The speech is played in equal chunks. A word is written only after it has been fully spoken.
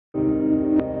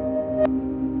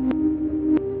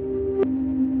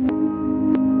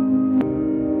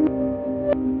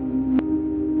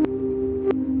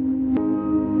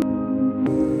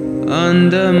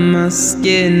Under my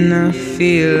skin I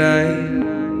feel like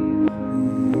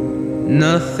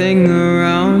nothing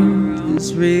around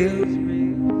is real.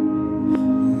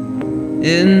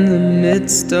 In the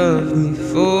midst of me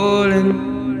falling,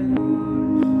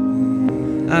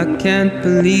 I can't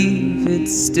believe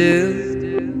it's still.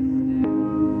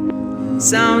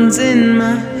 Sounds in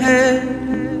my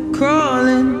head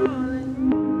crawling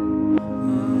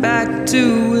back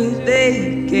to where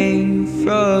they came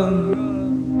from.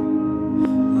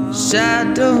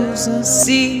 Shadows I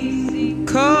see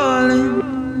calling,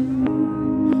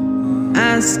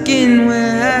 asking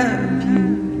where have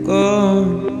you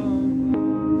gone.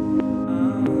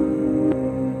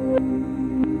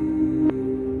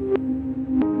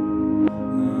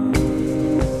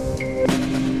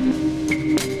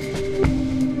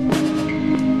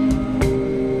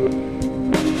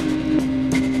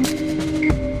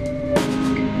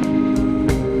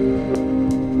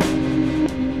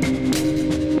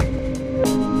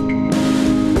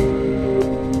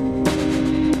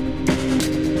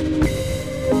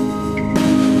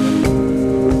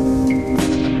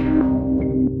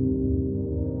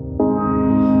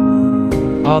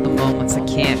 All the moments I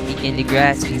can't begin to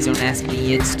grasp. Please don't ask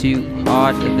me, it's too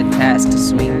hard of a task to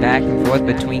swing back and forth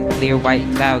between clear white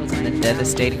clouds and the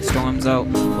devastating storms. Oh,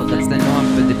 well, that's the norm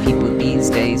for the people these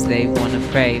days. They wanna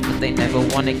pray, but they never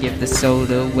wanna give the soul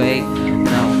away.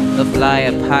 No, they'll fly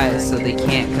up high so they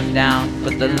can't come down,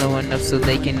 but they're low enough so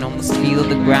they can almost feel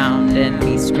the ground. And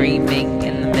me screaming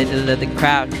in the middle of the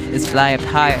crowd is fly up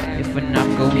higher. If we're not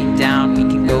going down, we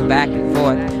can go back and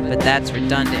forth, but that's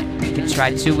redundant. We can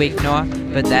try to ignore,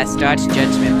 but that starts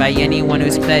judgment by anyone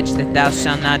who's pledged that thou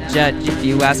shalt not judge. If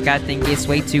you ask, I think it's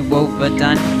way too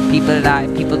overdone. People lie,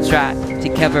 people try to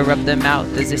cover up their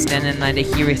mouth as they stand in line to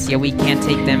hear us, yeah, we can't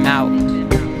take them out.